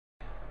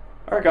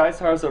Alright guys,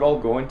 how's it all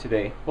going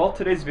today? Well,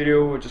 today's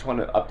video, I just want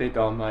to update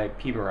on my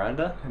P.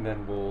 Miranda, and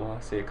then we'll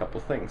say a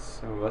couple things.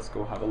 So let's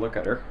go have a look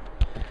at her.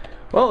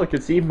 Well, you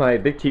can see my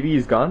big TV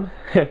is gone.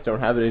 Don't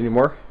have it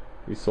anymore.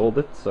 We sold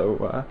it,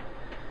 so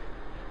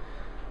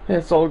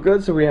it's all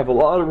good. So we have a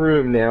lot of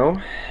room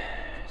now.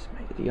 There's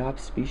my Idiop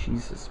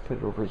species. Let's put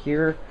it over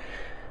here.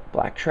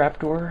 Black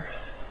trapdoor.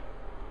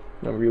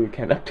 No, we really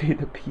can't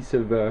update a piece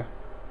of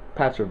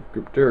patch of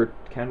dirt,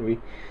 can we?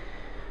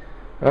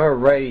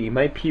 Alrighty,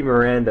 my P.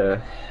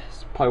 Miranda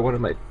is probably one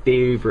of my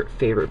favorite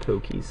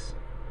pokies.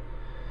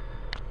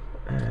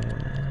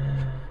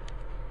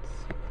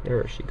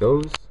 There she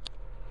goes.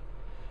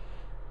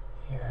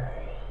 Here.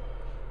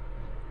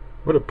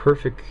 What a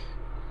perfect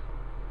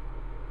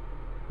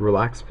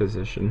relaxed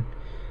position.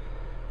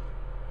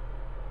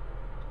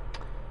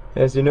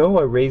 As you know,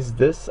 I raised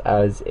this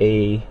as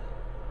a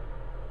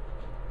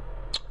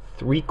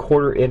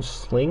 3/4 inch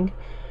sling.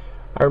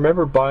 I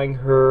remember buying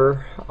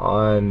her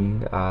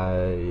on,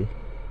 I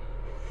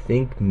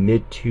think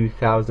mid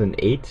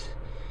 2008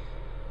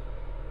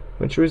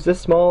 when she was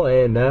this small,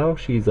 and now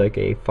she's like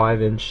a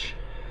 5-inch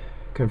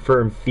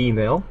confirmed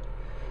female.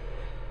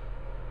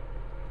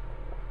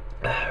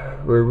 What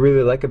I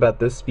really like about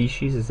this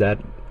species is that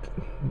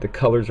the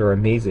colors are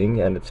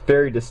amazing, and it's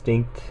very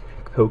distinct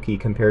pokey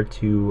compared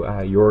to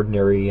your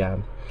ordinary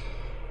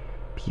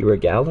P.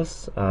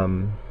 regalis.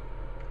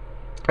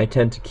 I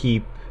tend to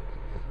keep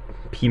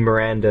P.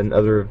 Miranda and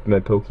other of my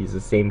pokies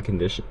the same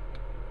condition,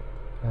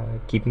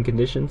 keeping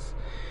conditions.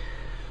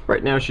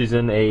 Right now she's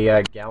in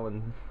a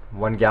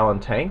 1 gallon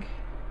tank.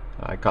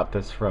 I got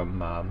this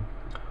from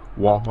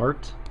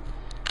Walmart.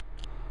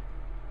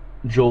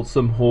 Drilled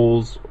some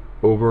holes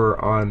over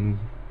on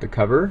the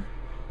cover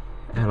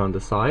and on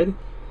the side,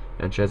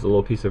 and she has a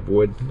little piece of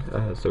wood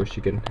so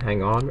she can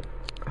hang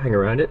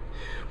around it.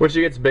 When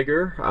she gets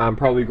bigger, I'm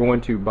probably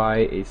going to buy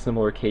a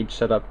similar cage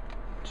setup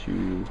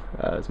to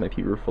as my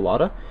P.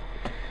 rufilata.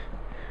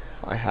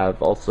 I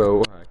have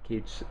also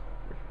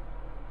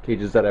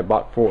cages that I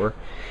bought for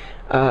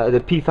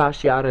the P.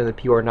 fasciata and the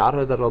P.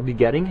 ornata that I'll be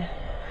getting.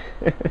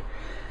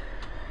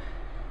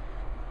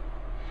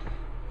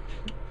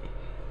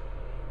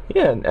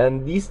 Yeah,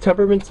 and these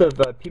temperaments of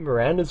P.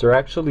 Mirandas are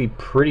actually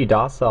pretty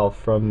docile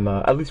from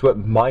at least what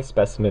my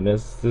specimen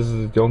is. This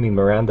is the only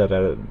Miranda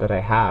that I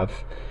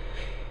have.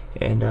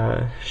 And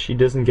she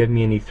doesn't give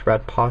me any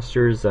threat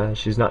postures.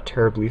 She's not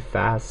terribly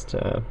fast.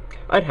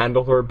 I'd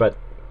handle her, but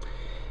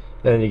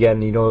then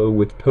again, you know,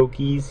 with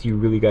pokies, you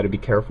really got to be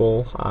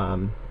careful.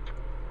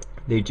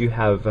 They do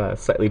have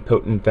slightly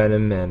potent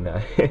venom, and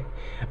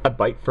a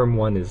bite from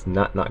one is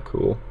not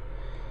cool.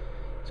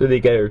 So they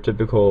get your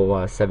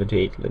typical 7 to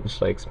 8 inch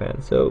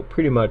lifespan. So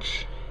pretty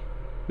much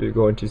you're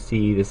going to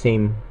see the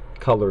same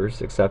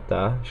colors, except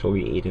she'll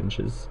be 8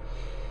 inches.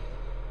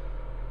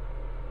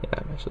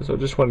 Yeah, so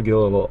just want to give a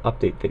little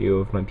update video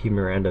of my P.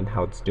 Miranda and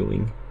how it's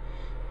doing.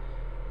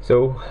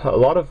 So a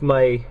lot of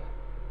my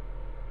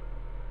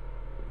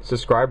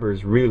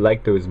subscribers really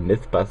like those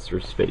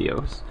Mythbusters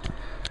videos.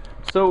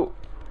 So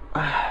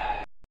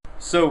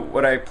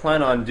what I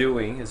plan on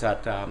doing is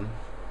that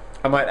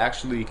I might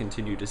actually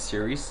continue this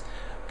series.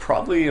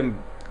 Probably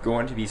am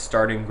going to be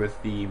starting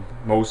with the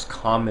most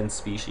common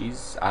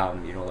species,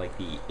 you know, like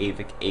the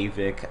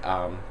avic,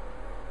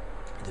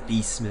 the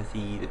B.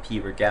 smithi, the P.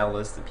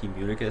 regalis, the P.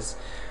 muticus.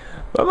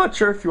 But I'm not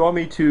sure if you want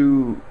me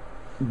to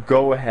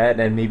go ahead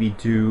and maybe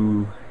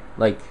do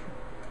like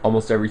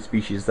almost every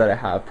species that I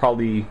have.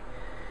 Probably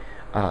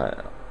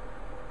the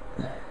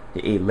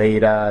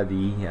Aleta,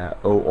 the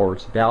O.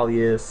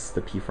 ortodalius,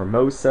 the P.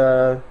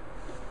 formosa.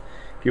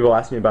 People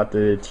ask me about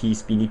the T.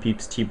 Speedy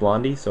Peeps, T.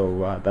 blondie,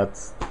 so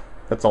that's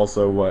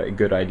also a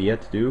good idea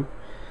to do,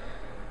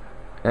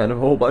 and a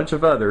whole bunch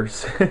of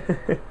others.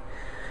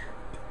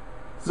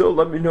 So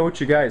let me know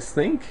what you guys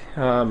think.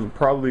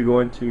 Probably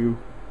going to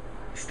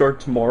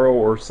start tomorrow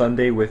or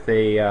Sunday with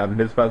a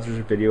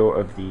Mythbusters video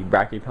of the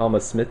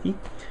Brachypelma smithi,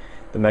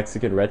 the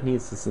Mexican red knee.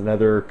 This is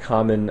another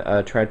common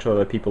tarantula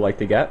that people like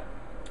to get.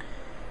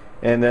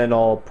 And then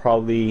I'll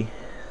probably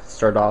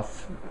start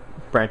off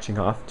branching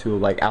off to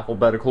like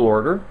alphabetical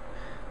order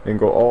and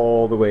go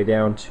all the way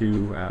down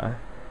to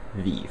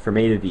V, from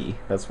A to V.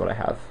 That's what I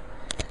have.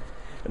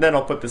 And then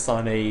I'll put this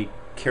on a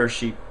care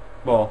sheet.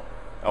 Well,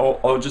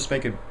 I'll just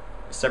make a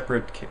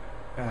separate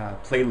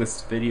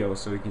playlist video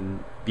so you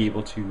can be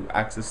able to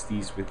access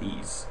these with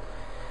ease.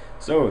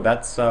 So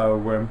that's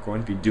what I'm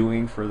going to be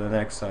doing for the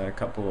next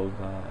couple of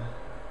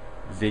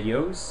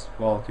videos.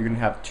 Well, you're going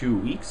to have 2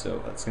 weeks,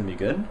 so that's going to be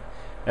good.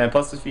 And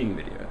plus the feeding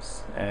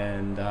videos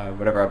and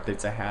whatever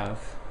updates I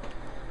have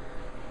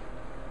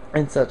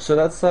and such. So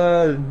that's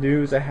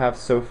news I have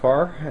so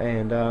far,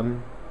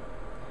 and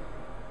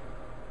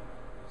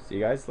see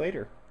you guys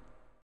later.